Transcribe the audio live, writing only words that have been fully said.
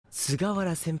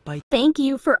Sugawara senpai. Thank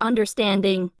you for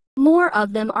understanding. More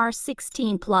of them are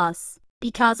 16 plus.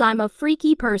 Because I'm a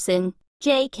freaky person.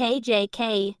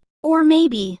 JK. Or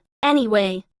maybe.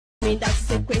 Anyway. Me dá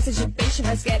sequência de peixe,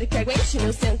 mas quero que aguente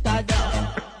meu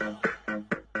sentadão.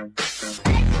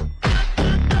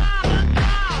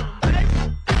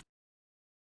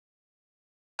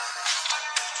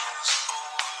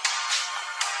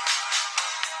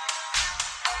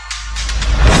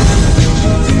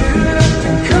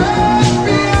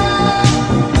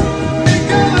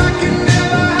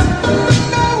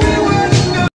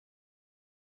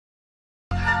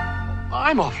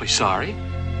 I'm awfully sorry.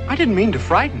 I didn't mean to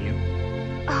frighten you.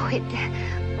 Oh, it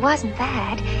wasn't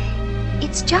that.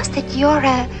 It's just that you're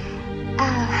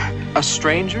A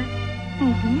stranger?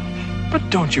 Mm-hmm. But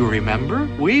don't you remember?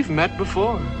 We've met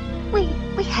before. We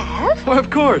have? Well, of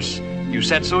course. You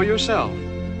said so yourself.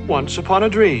 Once upon a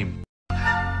dream.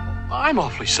 I'm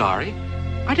awfully sorry.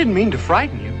 I didn't mean to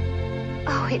frighten you.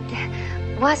 Oh, it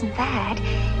wasn't that.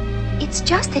 It's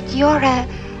just that you're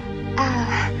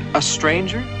A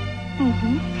stranger?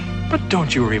 Mm-hmm. But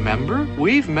don't you remember?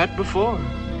 We've met before.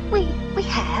 We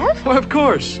have? Well, of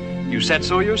course. You said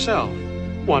so yourself.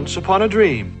 Once upon a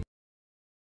dream.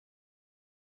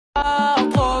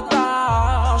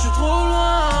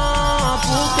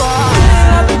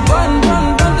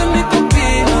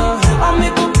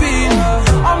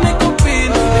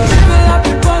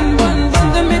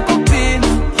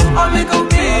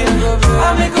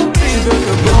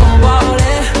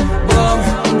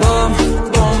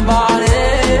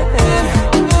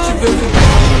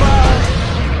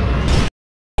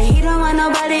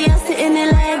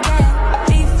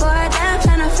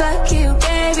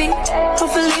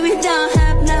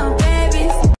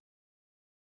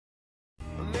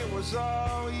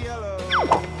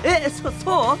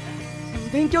そう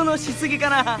勉強のしすぎか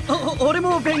な。俺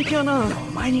も勉強の。お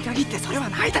前に限ってそれは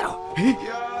ないだろ。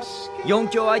4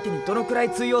強相手にどのくら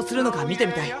い通用するのか見て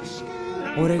みたい。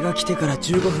俺が来てから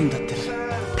15分だってる。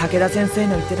武田先生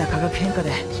の言ってた化学変化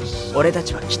で俺た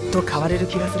ちはきっと変われる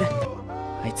気がする。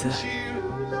あいつ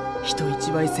人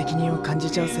一倍責任を感じ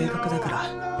ちゃう性格だから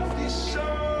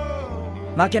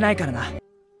負けないからな。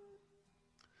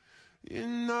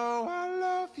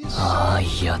ああ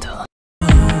嫌だ。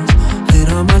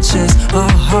On my chest, our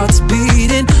hearts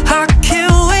beating. I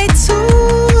can't wait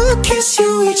to kiss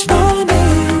you each morning.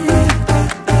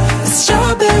 The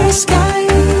strawberry sky.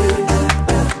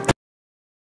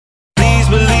 Please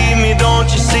believe me, don't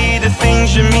you see the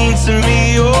things you mean to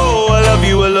me? Oh, I love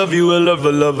you, I love you, I love, I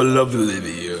love, I love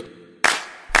Olivia.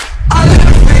 I live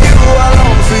for you, I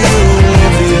long for you,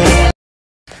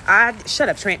 Olivia. Shut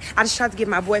up, Trent. I just tried to give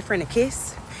my boyfriend a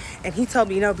kiss, and he told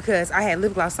me no because I had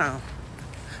lip gloss on.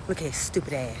 Look at his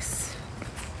stupid ass.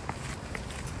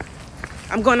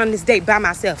 I'm going on this date by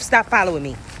myself. Stop following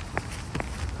me.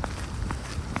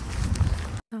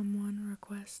 Someone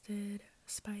requested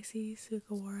spicy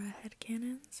Sugawara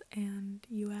headcanons, and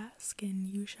you ask and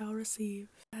you shall receive.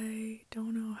 I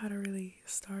don't know how to really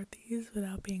start these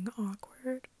without being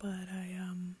awkward, but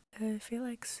I feel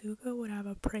like Suga would have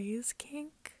a praise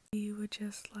kink. He would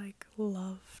just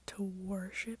love to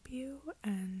worship you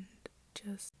and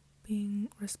just being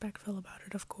respectful about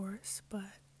it, of course,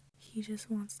 but he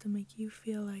just wants to make you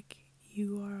feel like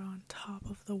you are on top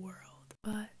of the world.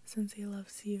 But since he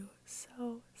loves you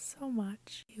so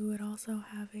much, he would also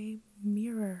have a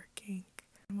mirror kink.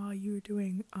 And while you were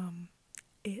doing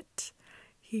it,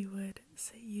 he would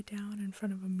sit you down in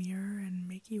front of a mirror and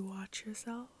make you watch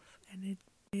yourself, and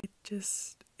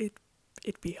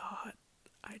it'd be hot.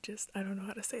 I don't know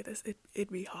how to say this.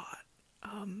 It'd be hot.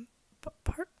 But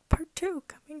part 2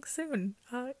 coming soon.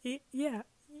 Yeah.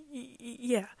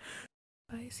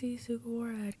 Spicy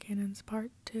Sugawara headcanons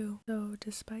part 2. So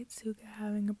despite Suga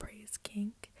having a praise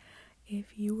kink,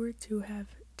 if you were to have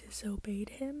disobeyed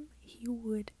him, he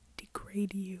would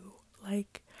degrade you.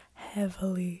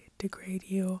 Heavily degrade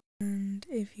you. And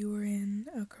if you were in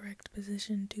a correct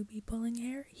position to be pulling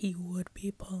hair, he would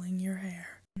be pulling your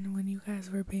hair. And when you guys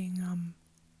were being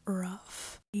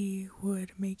rough, he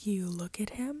would make you look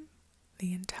at him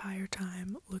the entire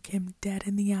time. Look him dead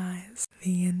in the eyes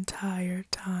the entire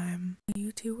time. When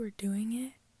you two were doing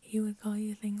it, he would call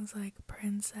you things like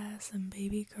princess and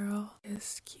baby girl,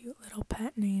 just cute little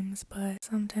pet names, but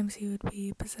sometimes he would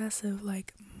be possessive,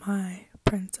 like my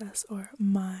princess or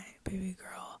my baby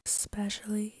girl.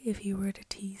 Especially if you were to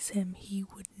tease him, he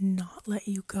would not let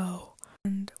you go.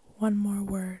 And one more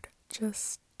word,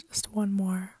 just one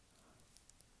more.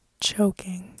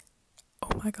 Choking. Oh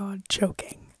my god,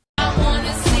 choking. I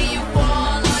wanna see you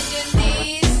fall on your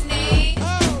knees. You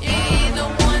either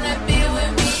wanna be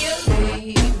with me or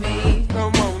leave me.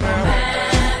 Come on now.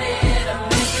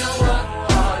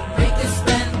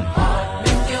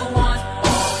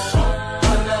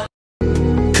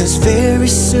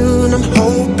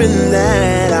 hoping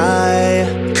that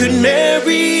I could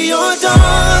marry your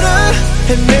daughter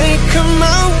and make her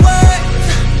my wife.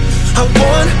 I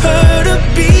want her to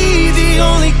be the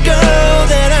only girl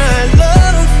that I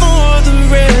love for the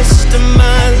rest of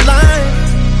my life,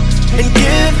 and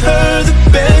give her the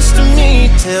best of me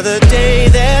till the day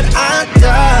that I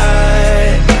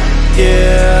die.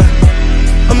 Yeah,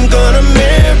 I'm gonna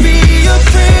marry your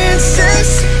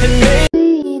princess and make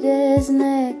sweet as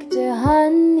nectar,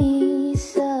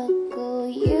 honeysuckle.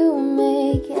 You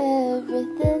make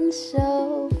everything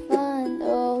so fun.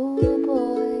 Oh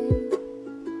boy,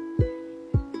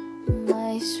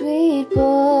 my sweet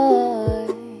boy.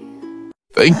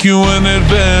 Thank you in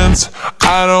advance.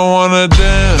 I don't wanna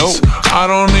dance. I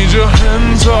don't need your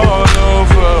hands all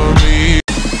over me.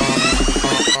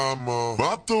 I'm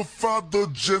a father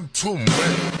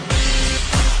gentleman.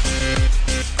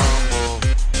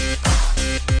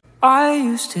 I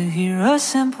used to hear a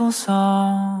simple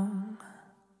song.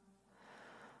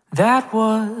 That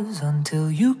was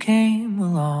until you came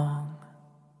along.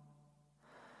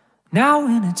 Now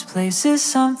in its place is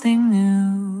something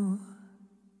new.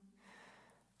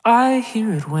 I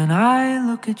hear it when I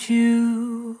look at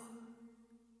you.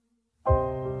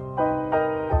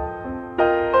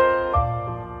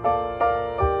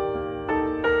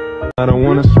 I don't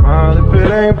wanna smile if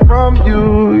it ain't from you,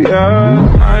 yeah.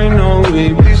 I know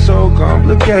we be so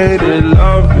complicated.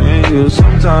 Loving you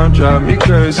sometimes drive me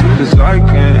crazy, 'cause I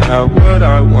can't have what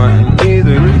I want, and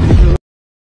neither do you.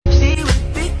 she would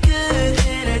be good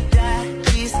in her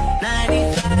diaries,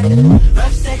 95.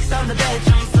 Rough sex on the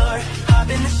bedroom floor. Hop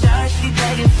in the shower, she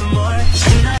begging for more.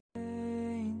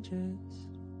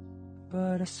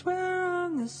 But I swear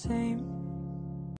I'm the same.